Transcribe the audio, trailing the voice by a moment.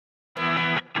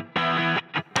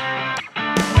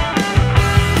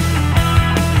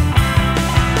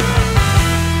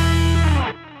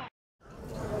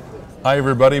Hi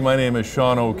everybody, my name is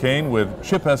Sean O'Kane with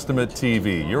Chip Estimate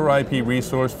TV, your IP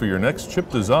resource for your next chip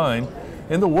design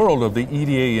in the world of the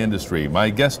EDA industry.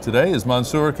 My guest today is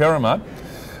Mansour Keramat,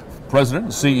 President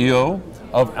and CEO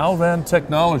of Alvand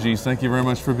Technologies. Thank you very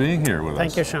much for being here with us.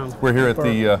 Thank you, Sean. We're here at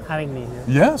the having me here.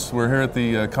 Yes, we're here at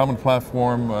the Common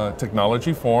Platform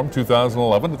Technology Forum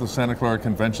 2011 at the Santa Clara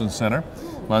Convention Center.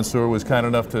 Mansour was kind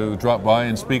enough to drop by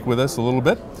and speak with us a little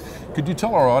bit. Could you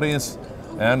tell our audience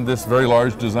and this very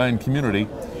large design community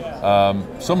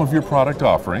some of your product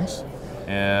offerings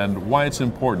and why it's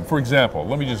important? For example,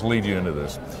 let me just lead you into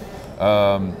this.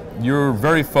 You're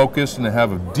very focused and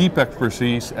have a deep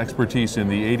expertise in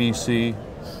the ADC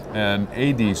and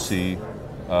ADC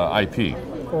IP.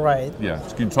 Right. Yeah,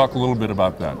 can you talk a little bit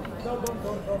about that?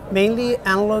 Mainly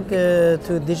analog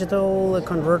to digital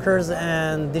converters,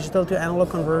 and digital to analog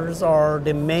converters are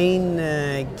the main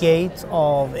gate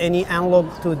of any analog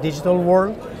to digital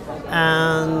world.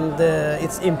 And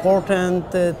it's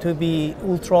important to be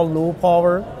ultra low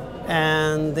power,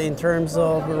 and in terms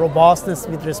of robustness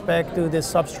with respect to the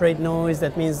substrate noise,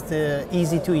 that means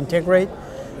easy to integrate.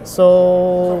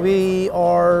 So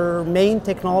our main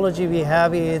technology we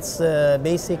have is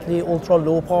basically ultra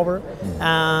low power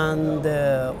and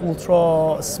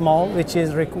ultra small, which is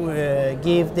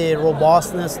give the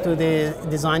robustness to the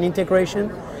design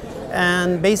integration.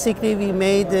 And basically we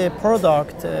made the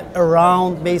product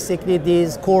around basically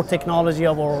this core technology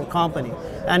of our company.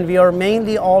 And we are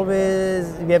mainly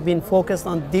we have been focused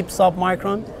on deep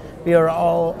submicron. We are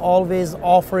always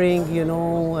offering,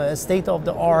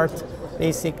 state-of-the-art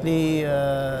basically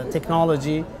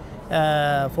technology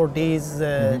for these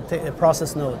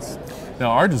process nodes.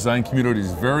 Now our design community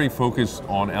is very focused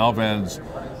on Alvand's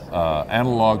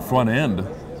analog front-end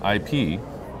IP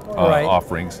Right.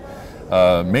 offerings,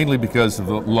 mainly because of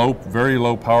the very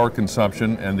low power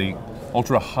consumption and the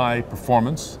ultra-high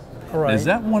performance. Right. Is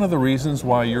that one of the reasons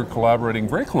why you're collaborating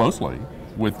very closely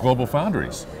with Global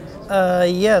Foundries?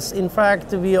 Yes, in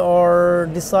fact, we are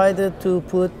decided to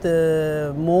put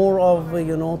more of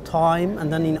time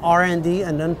and then in R&D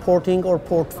and then porting our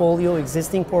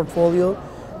existing portfolio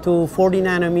to 40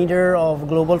 nanometer of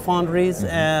Global Foundries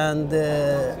and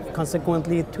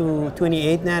consequently to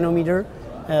 28 nanometer.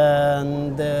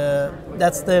 And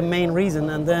that's the main reason.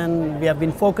 And then we have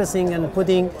been focusing and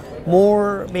putting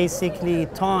more basically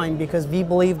time, because we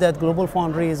believe that Global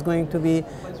Foundry is going to be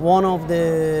one of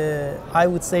the, I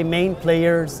would say, main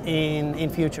players in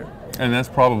future. And that's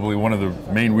probably one of the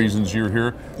main reasons you're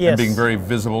here, Yes. and being very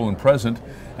visible and present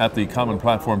at the Common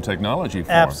Platform Technology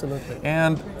Forum. Absolutely.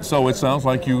 And so it sounds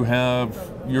like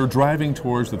you're driving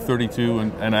towards the 32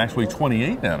 and actually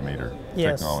 28 nanometer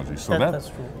Yes, technology. So that's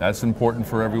true. That's important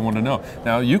for everyone to know.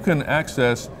 Now you can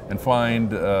access and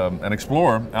find and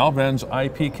explore Alvand's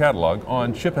IP catalog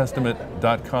on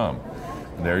ChipEstimate.com.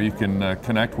 There you can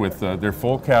connect with their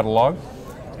full catalog,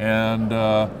 and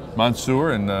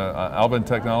Mansour and Alvand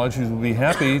Technologies will be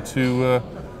happy to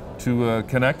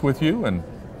connect with you and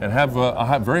have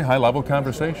a very high-level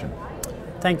conversation.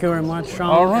 Thank you very much, Sean.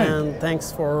 All right. And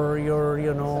thanks for your,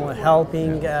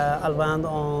 helping Alvand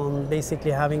on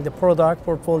basically having the product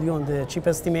portfolio on the Chip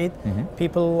Estimate.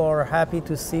 People are happy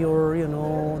to see, or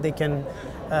they can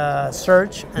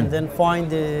search and then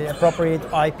find the appropriate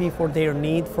IP for their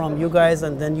need from you guys,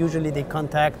 and then usually they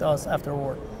contact us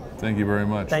afterward. Thank you very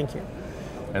much. Thank you.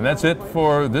 And that's it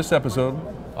for this episode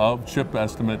of Chip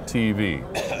Estimate TV.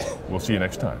 We'll see you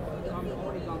next time.